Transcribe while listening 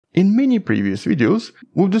In many previous videos,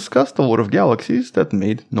 we've discussed a lot of galaxies that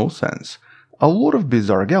made no sense. A lot of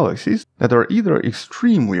bizarre galaxies that are either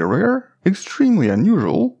extremely rare, extremely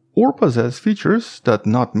unusual, or possess features that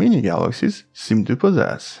not many galaxies seem to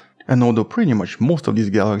possess. And although pretty much most of these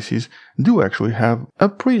galaxies do actually have a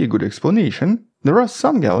pretty good explanation, there are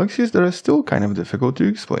some galaxies that are still kind of difficult to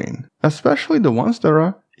explain, especially the ones that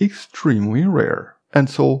are extremely rare. And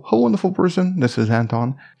so, hello wonderful person, this is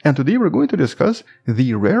Anton, and today we're going to discuss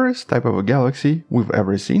the rarest type of a galaxy we've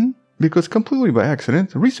ever seen, because completely by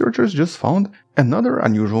accident, researchers just found another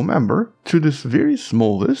unusual member to this very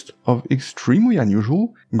small list of extremely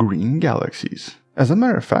unusual green galaxies. As a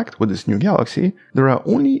matter of fact, with this new galaxy, there are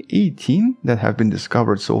only 18 that have been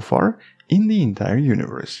discovered so far in the entire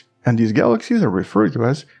universe, and these galaxies are referred to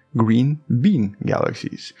as green bean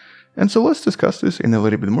galaxies. And so let's discuss this in a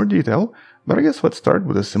little bit more detail, but I guess let's start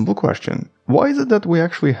with a simple question. Why is it that we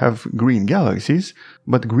actually have green galaxies,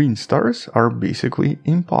 but green stars are basically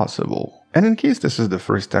impossible? And in case this is the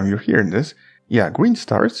first time you're hearing this, yeah, green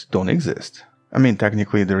stars don't exist. I mean,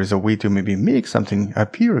 technically there is a way to maybe make something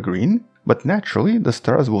appear green, but naturally the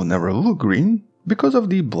stars will never look green because of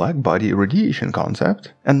the black body radiation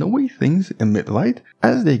concept and the way things emit light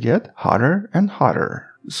as they get hotter and hotter.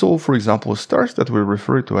 So, for example, stars that we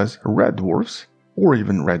refer to as red dwarfs, or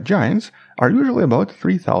even red giants, are usually about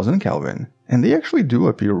 3000 Kelvin, and they actually do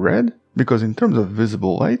appear red because in terms of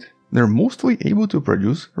visible light, they're mostly able to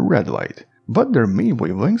produce red light, but their main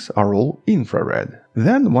wavelengths are all infrared.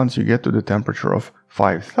 Then, once you get to the temperature of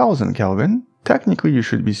 5000 Kelvin, technically you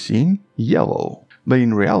should be seeing yellow. But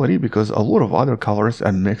in reality, because a lot of other colors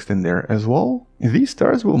are mixed in there as well, these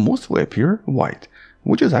stars will mostly appear white,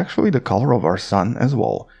 which is actually the color of our sun as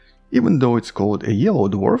well. Even though it's called a yellow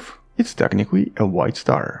dwarf, it's technically a white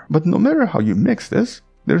star. But no matter how you mix this,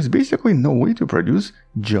 there's basically no way to produce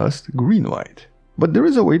just green light. But there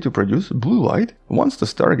is a way to produce blue light once the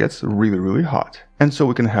star gets really hot. And so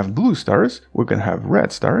we can have blue stars, we can have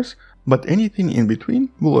red stars, but anything in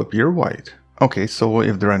between will appear white. Okay, so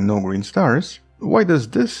if there are no green stars, why does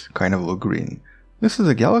this kind of look green? This is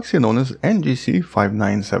a galaxy known as NGC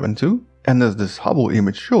 5972. And as this Hubble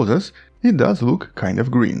image shows us, it does look kind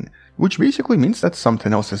of green, which basically means that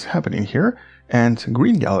something else is happening here, and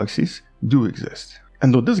green galaxies do exist.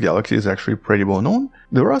 And though this galaxy is actually pretty well known,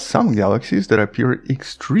 there are some galaxies that appear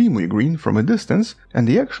extremely green from a distance, and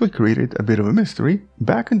they actually created a bit of a mystery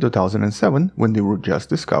back in 2007 when they were just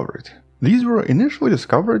discovered. These were initially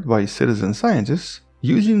discovered by citizen scientists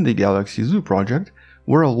using the Galaxy Zoo project,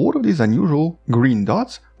 where a lot of these unusual green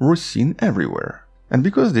dots were seen everywhere. And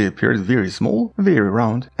because they appeared very small, very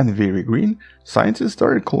round, and very green, scientists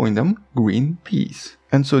started calling them green peas.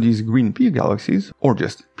 And so these green pea galaxies, or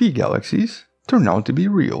just pea galaxies, turned out to be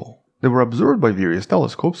real. They were observed by various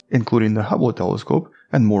telescopes, including the Hubble telescope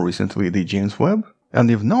and more recently the James Webb, and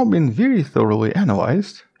they've now been very thoroughly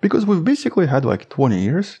analyzed because we've basically had like 20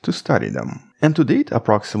 years to study them. And to date,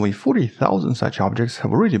 approximately 40,000 such objects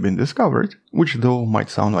have already been discovered, which though might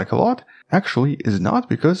sound like a lot, actually is not,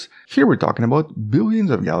 because here we're talking about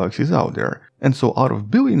billions of galaxies out there, and so out of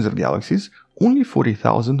billions of galaxies, only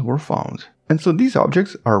 40,000 were found. And so these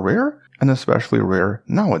objects are rare, and especially rare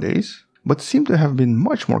nowadays, but seem to have been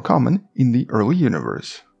much more common in the early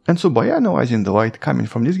universe. And so by analyzing the light coming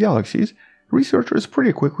from these galaxies, researchers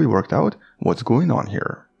pretty quickly worked out what's going on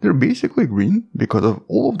here. They're basically green because of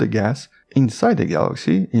all of the gas inside the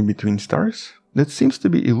galaxy in between stars that seems to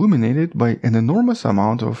be illuminated by an enormous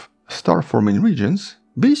amount of star-forming regions,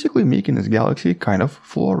 basically making this galaxy kind of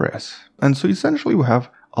fluoresce. And so essentially we have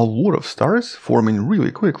a lot of stars forming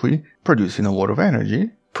really quickly, producing a lot of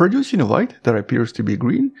energy, producing a light that appears to be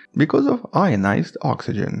green because of ionized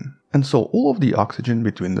oxygen. And so all of the oxygen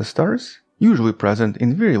between the stars, usually present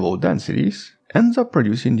in very low densities, ends up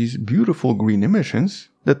producing these beautiful green emissions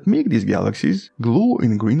that make these galaxies glow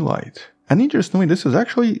in green light. And interestingly, this is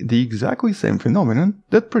actually the exactly same phenomenon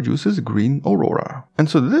that produces green aurora. And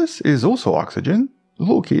so this is also oxygen,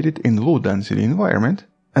 located in low density environment,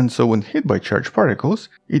 and so when hit by charged particles,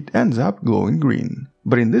 it ends up glowing green.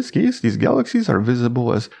 But in this case, these galaxies are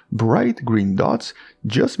visible as bright green dots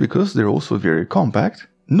just because they're also very compact,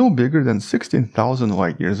 no bigger than 16,000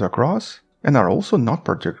 light years across, and are also not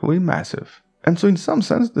particularly massive. And so in some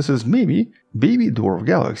sense, this is maybe baby dwarf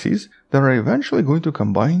galaxies that are eventually going to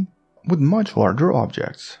combine with much larger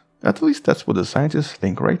objects. At least that's what the scientists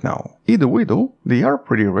think right now. Either way though, they are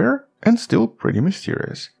pretty rare and still pretty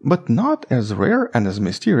mysterious. But not as rare and as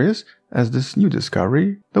mysterious as this new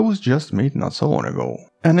discovery that was just made not so long ago.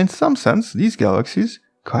 And in some sense, these galaxies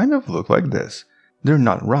kind of look like this. They're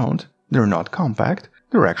not round, they're not compact,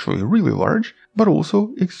 they're actually really large, but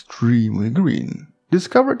also extremely green.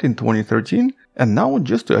 discovered in 2013, and now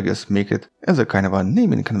just to, I guess, make it as a kind of a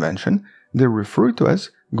naming convention, they're referred to as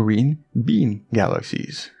green bean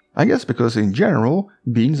galaxies. I guess because in general,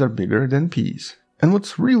 beans are bigger than peas. And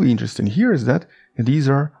what's really interesting here is that these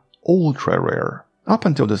are ultra rare. Up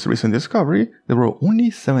until this recent discovery, there were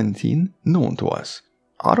only 17 known to us,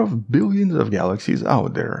 out of billions of galaxies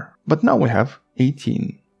out there. But now we have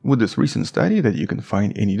 18. With this recent study that you can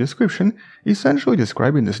find in the description, essentially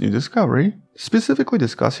describing this new discovery, specifically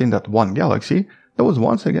discussing that one galaxy that was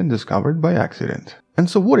once again discovered by accident. And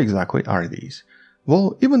so what exactly are these?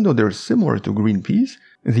 Well, even though they're similar to green peas,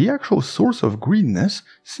 the actual source of greenness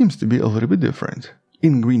seems to be a little bit different.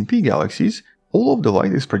 In green pea galaxies, all of the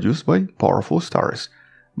light is produced by powerful stars,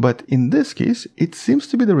 but in this case, it seems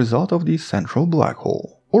to be the result of the central black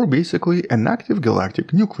hole, or basically an active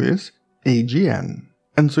galactic nucleus, AGN.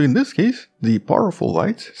 And so in this case, the powerful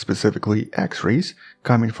lights, specifically X-rays,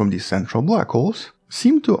 coming from the central black holes,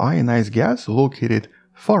 seem to ionize gas located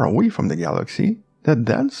far away from the galaxy that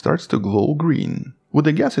then starts to glow green, with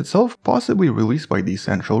the gas itself possibly released by the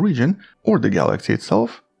central region or the galaxy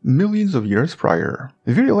itself millions of years prior,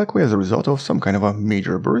 very likely as a result of some kind of a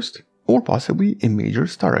major burst or possibly a major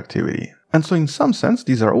star activity. And so in some sense,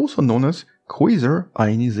 these are also known as quasar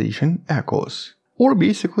ionization echoes, or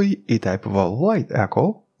basically a type of a light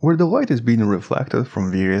echo where the light is being reflected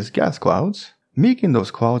from various gas clouds, making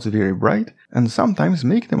those clouds very bright and sometimes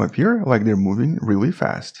make them appear like they're moving really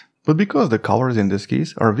fast. But because the colors in this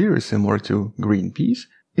case are very similar to green peas,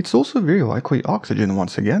 it's also very likely oxygen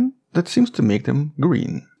once again that seems to make them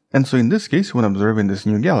green. And so in this case, when observing this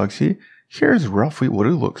new galaxy, here's roughly what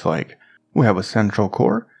it looks like. We have a central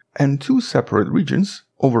core and two separate regions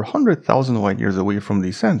over 100,000 light years away from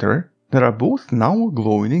the center that are both now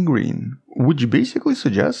glowing in green, which basically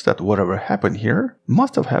suggests that whatever happened here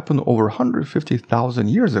must have happened over 150,000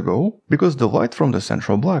 years ago, because the light from the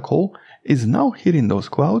central black hole is now hitting those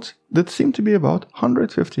clouds that seem to be about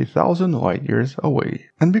 150,000 light years away.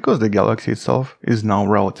 And because the galaxy itself is now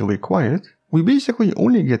relatively quiet, we basically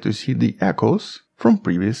only get to see the echoes from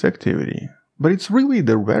previous activity. But it's really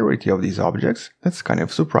the rarity of these objects that's kind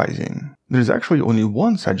of surprising. There's actually only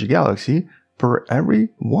one such galaxy per every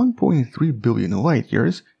 1.3 billion light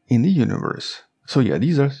years in the universe. So yeah,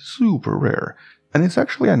 these are super rare, and it's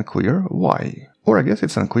actually unclear why. Or I guess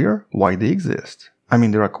it's unclear why they exist. I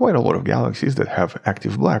mean, there are quite a lot of galaxies that have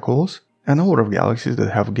active black holes, and a lot of galaxies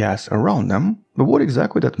that have gas around them, but what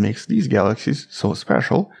exactly that makes these galaxies so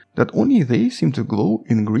special that only they seem to glow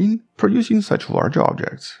in green, producing such large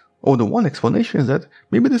objects? Oh, the one explanation is that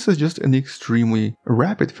maybe this is just an extremely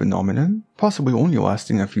rapid phenomenon, possibly only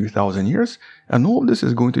lasting a few thousand years, and all of this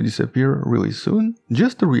is going to disappear really soon,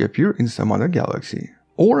 just to reappear in some other galaxy.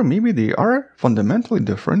 Or maybe they are fundamentally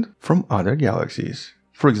different from other galaxies.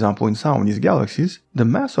 For example, in some of these galaxies, the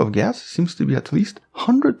mass of gas seems to be at least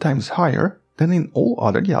 100 times higher than in all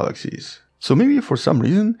other galaxies. So maybe for some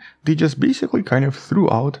reason, they just basically kind of threw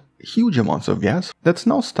out huge amounts of gas that's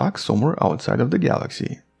now stuck somewhere outside of the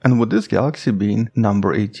galaxy. And with this galaxy being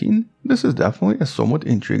number 18, this is definitely a somewhat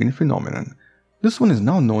intriguing phenomenon. This one is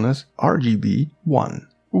now known as RGB-1,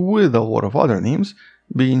 with a lot of other names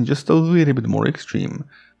being just a little bit more extreme.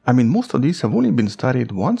 I mean, most of these have only been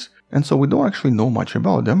studied once, and so we don't actually know much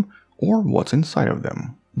about them or what's inside of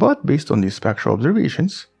them. But based on these spectral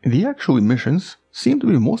observations, the actual emissions seem to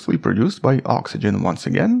be mostly produced by oxygen once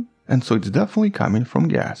again, and so it's definitely coming from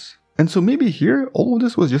gas. And so maybe here all of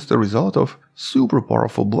this was just a result of super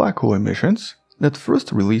powerful black hole emissions that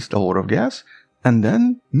first released a lot of gas and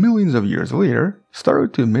then millions of years later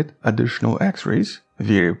started to emit additional X-rays,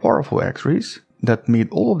 very powerful X-rays, that made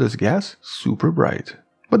all of this gas super bright.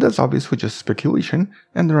 But that's obviously just speculation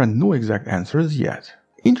and there are no exact answers yet.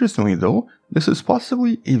 Interestingly though, this is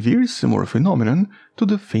possibly a very similar phenomenon to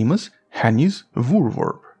the famous Hani's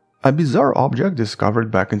Voorwerp, a bizarre object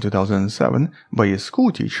discovered back in 2007 by a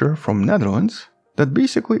school teacher from Netherlands that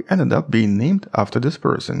basically ended up being named after this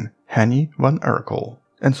person, Hani van Erkel.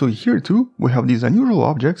 And so here too, we have these unusual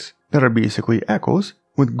objects that are basically echoes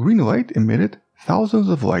with green light emitted thousands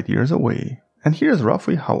of light years away. And here's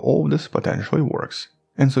roughly how all of this potentially works.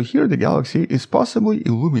 And so here the galaxy is possibly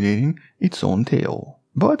illuminating its own tail.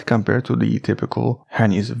 But compared to the typical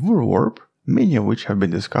Hani's Voorwerp, many of which have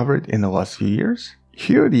been discovered in the last few years,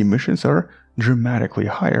 here the emissions are dramatically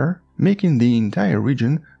higher, making the entire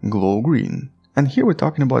region glow green. And here we're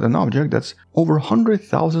talking about an object that's over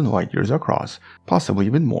 100,000 light years across, possibly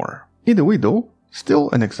even more. Either way though, still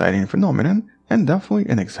an exciting phenomenon and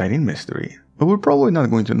definitely an exciting mystery. But we're probably not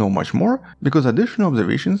going to know much more because additional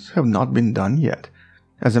observations have not been done yet.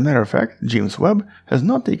 As a matter of fact, James Webb has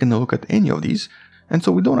not taken a look at any of these, and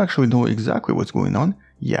so we don't actually know exactly what's going on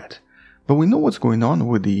yet. But we know what's going on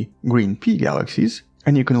with the green pea galaxies,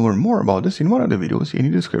 and you can learn more about this in one of the videos in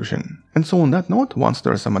the description. And so on that note, once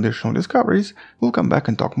there are some additional discoveries, we'll come back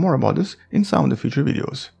and talk more about this in some of the future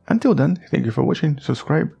videos. Until then, thank you for watching,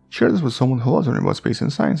 subscribe, share this with someone who loves learning about space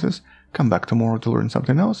and sciences, come back tomorrow to learn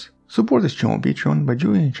something else, support this channel on Patreon by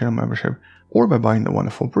joining a channel membership, or by buying the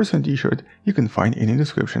wonderful person t-shirt you can find in the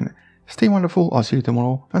description. Stay wonderful, I'll see you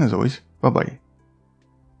tomorrow, and as always, bye bye.